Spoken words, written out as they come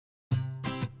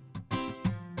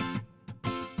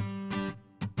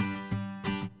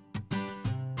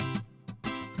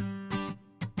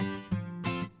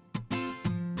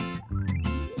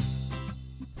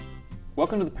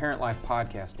Welcome to the Parent Life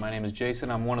Podcast. My name is Jason.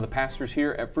 I'm one of the pastors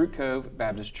here at Fruit Cove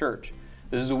Baptist Church.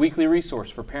 This is a weekly resource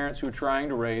for parents who are trying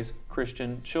to raise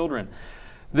Christian children.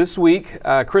 This week,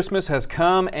 Christmas has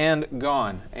come and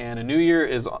gone, and a new year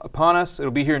is upon us.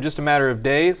 It'll be here in just a matter of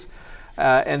days.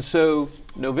 And so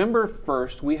November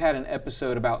 1st, we had an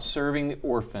episode about serving the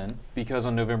orphan because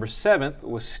on November 7th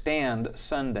was Stand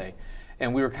Sunday.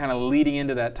 And we were kind of leading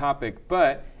into that topic.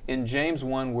 But in James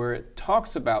 1, where it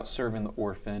talks about serving the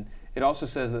orphan, it also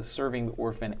says that serving the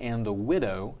orphan and the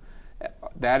widow,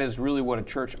 that is really what a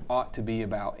church ought to be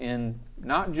about in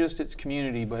not just its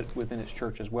community, but within its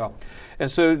church as well. And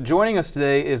so joining us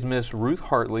today is Miss Ruth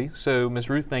Hartley. So Miss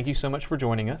Ruth, thank you so much for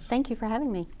joining us. Thank you for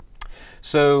having me.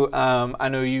 So I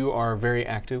know you are very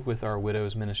active with our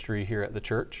widows ministry here at the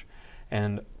church.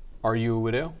 And are you a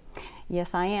widow?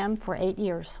 Yes, I am, for 8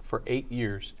 years. For 8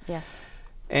 years. Yes.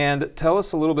 And tell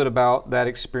us a little bit about that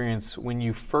experience when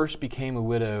you first became a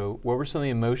widow. What were some of the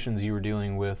emotions you were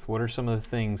dealing with? What are some of the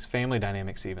things, family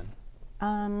dynamics even?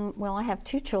 Well, I have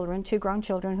two grown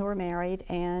children who are married,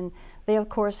 and they, of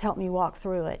course, helped me walk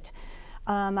through it.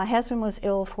 My husband was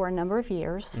ill for a number of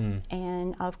years,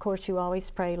 and, of course, you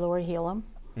always pray, Lord, heal him.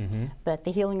 Mm-hmm. But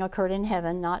the healing occurred in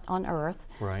heaven, not on earth.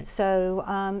 Right.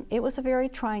 So it was a very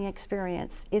trying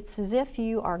experience. It's as if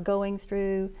you are going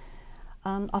through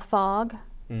a fog,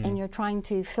 and you're trying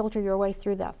to filter your way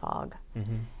through that fog.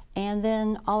 Mm-hmm. And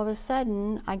then all of a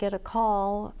sudden, I get a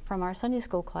call from our Sunday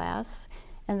school class,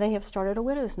 and they have started a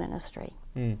widows ministry.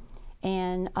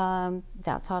 And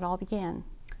that's how it all began.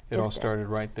 It all started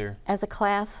right there. As a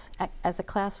class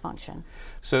function.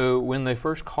 So when they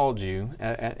first called you,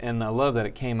 and I love that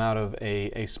it came out of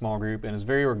a small group, and it's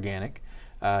very organic.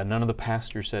 None of the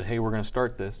pastors said, hey, we're going to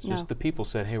start this. No. Just the people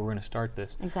said, hey, we're going to start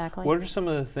this. Exactly. What are some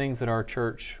of the things that our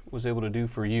church was able to do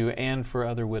for you and for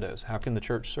other widows? How can the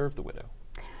church serve the widow?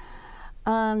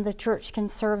 The church can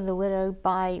serve the widow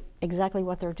by exactly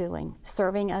what they're doing,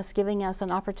 serving us, giving us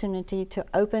an opportunity to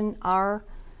open our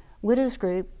widows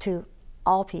group to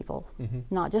all people,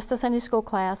 not just the Sunday school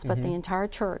class, but the entire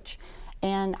church.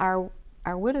 And our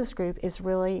widows group is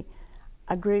really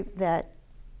a group that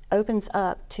opens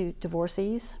up to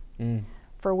divorcees,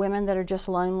 for women that are just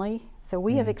lonely. So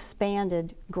we have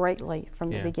expanded greatly from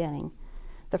the beginning.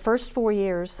 The first 4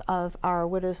 years of our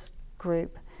widows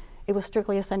group, it was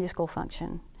strictly a Sunday school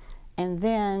function. And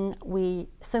then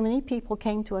so many people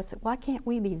came to us, why can't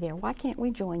we be there? Why can't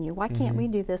we join you? Why can't we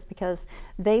do this? Because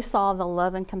they saw the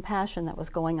love and compassion that was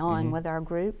going on with our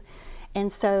group.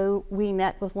 And so we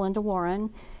met with Linda Warren,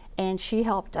 and she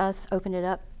helped us open it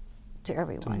up to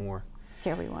everyone. To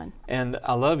everyone. And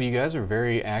I love you guys are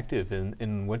very active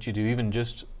in what you do, even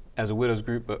just as a widows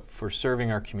group, but for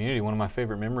serving our community. One of my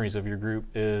favorite memories of your group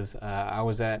is I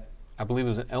was at, I believe it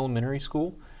was an elementary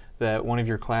school that one of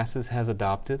your classes has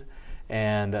adopted.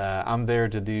 And I'm there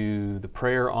to do the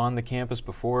prayer on the campus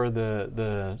before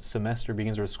the semester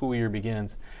begins or the school year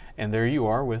begins. And there you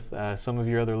are with some of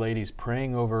your other ladies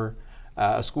praying over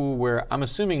a school where I'm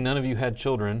assuming none of you had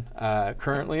children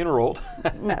currently enrolled.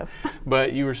 No.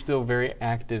 But you were still very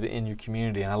active in your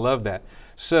community, and I love that.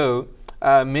 So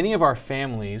many of our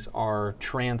families are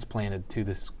transplanted to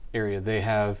this area. They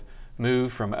have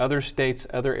moved from other states,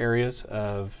 other areas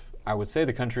of, I would say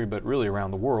the country, but really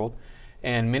around the world.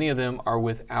 And many of them are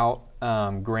without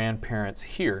grandparents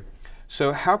here.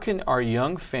 So how can our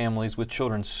young families with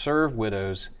children serve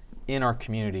widows in our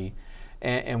community?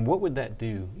 And what would that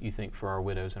do, you think, for our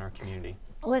widows in our community?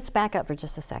 Let's back up for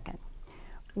just a second.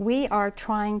 We are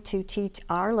trying to teach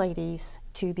our ladies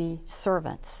to be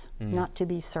servants, not to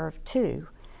be served to.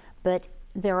 But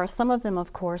there are some of them,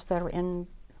 of course, that are in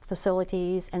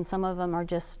facilities, and some of them are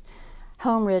just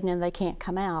home-ridden and they can't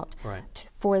come out. Right.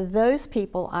 For those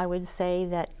people, I would say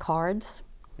that cards,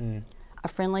 a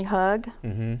friendly hug,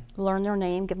 learn their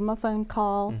name, give them a phone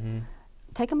call,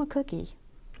 take them a cookie.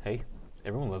 Hey,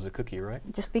 everyone loves a cookie, right?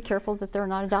 Just be careful that they're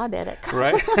not a diabetic.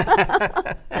 Right.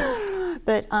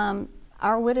 But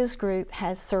our widows group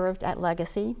has served at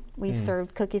Legacy. We've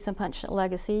served cookies and punch at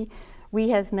Legacy. We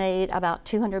have made about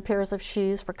 200 pairs of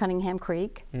shoes for Cunningham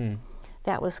Creek.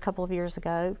 That was a couple of years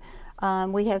ago.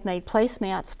 We have made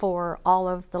placemats for all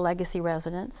of the Legacy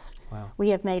residents. Wow. We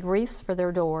have made wreaths for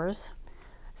their doors.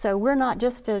 So we're not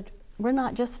just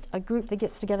a group that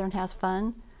gets together and has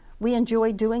fun. We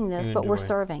enjoy doing this, but we're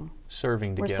serving.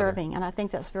 Serving together. We're serving, and I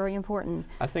think that's very important.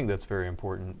 I think that's very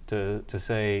important to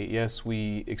say, yes,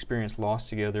 we experience loss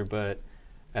together, but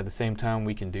at the same time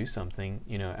we can do something,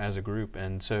 as a group.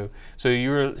 And so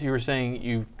you were saying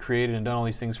you've created and done all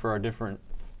these things for different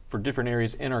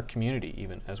areas in our community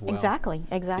even as well. Exactly.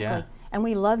 Yeah. And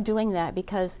we love doing that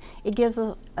because it gives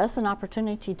us an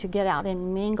opportunity to get out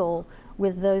and mingle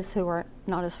with those who are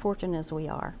not as fortunate as we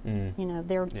are. You know,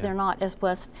 they're not as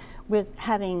blessed with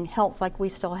having health like we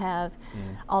still have.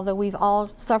 Although we've all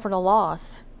suffered a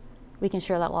loss, we can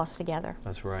share that loss together.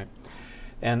 That's right.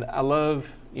 And I love,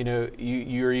 you know,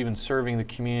 you're even serving the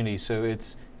community. So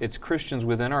it's Christians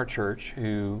within our church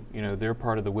who, you know, they're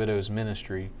part of the widows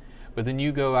ministry. But then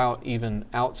you go out even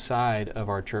outside of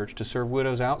our church to serve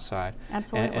widows outside.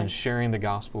 Absolutely. And sharing the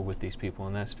gospel with these people,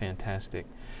 and that's fantastic.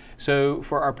 So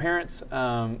for our parents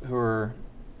who are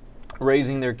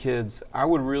raising their kids, I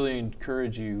would really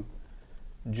encourage you,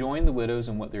 join the widows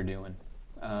in what they're doing.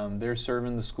 They're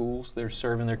serving the schools, they're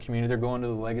serving their community, they're going to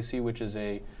the Legacy, which is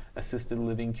a assisted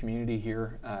living community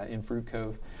here in Fruit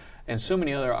Cove, and so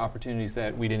many other opportunities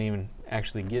that we didn't even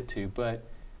actually get to, but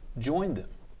join them.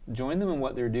 Join them in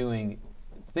what they're doing.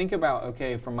 Think about,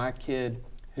 okay, for my kid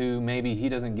who maybe he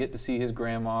doesn't get to see his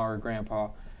grandma or grandpa,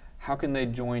 how can they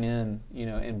join in, you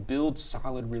know, and build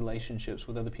solid relationships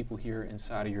with other people here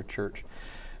inside of your church?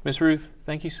 Miss Ruth,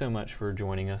 thank you so much for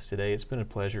joining us today. It's been a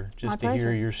pleasure just to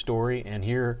hear your story and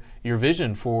hear your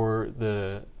vision for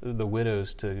the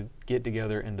widows to get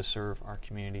together and to serve our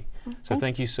community. So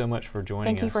thank you so much for joining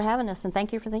us. Thank you for having us, and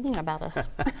thank you for thinking about us.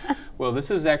 Well, this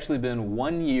has actually been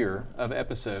 1 year of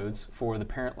episodes for the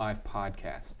Parent Life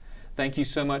podcast. Thank you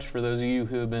so much for those of you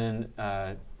who have been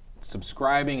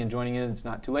subscribing and joining in. It's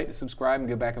not too late to subscribe and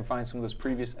go back and find some of those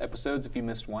previous episodes if you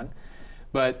missed one.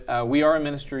 But we are a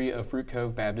ministry of Fruit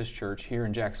Cove Baptist Church here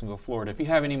in Jacksonville, Florida. If you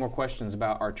have any more questions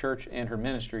about our church and her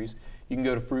ministries, you can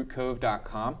go to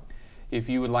fruitcove.com. If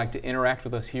you would like to interact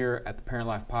with us here at the Parent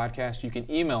Life Podcast, you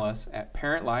can email us at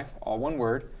parentlife, all one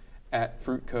word, at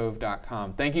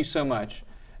fruitcove.com. Thank you so much,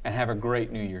 and have a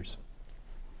great New Year's.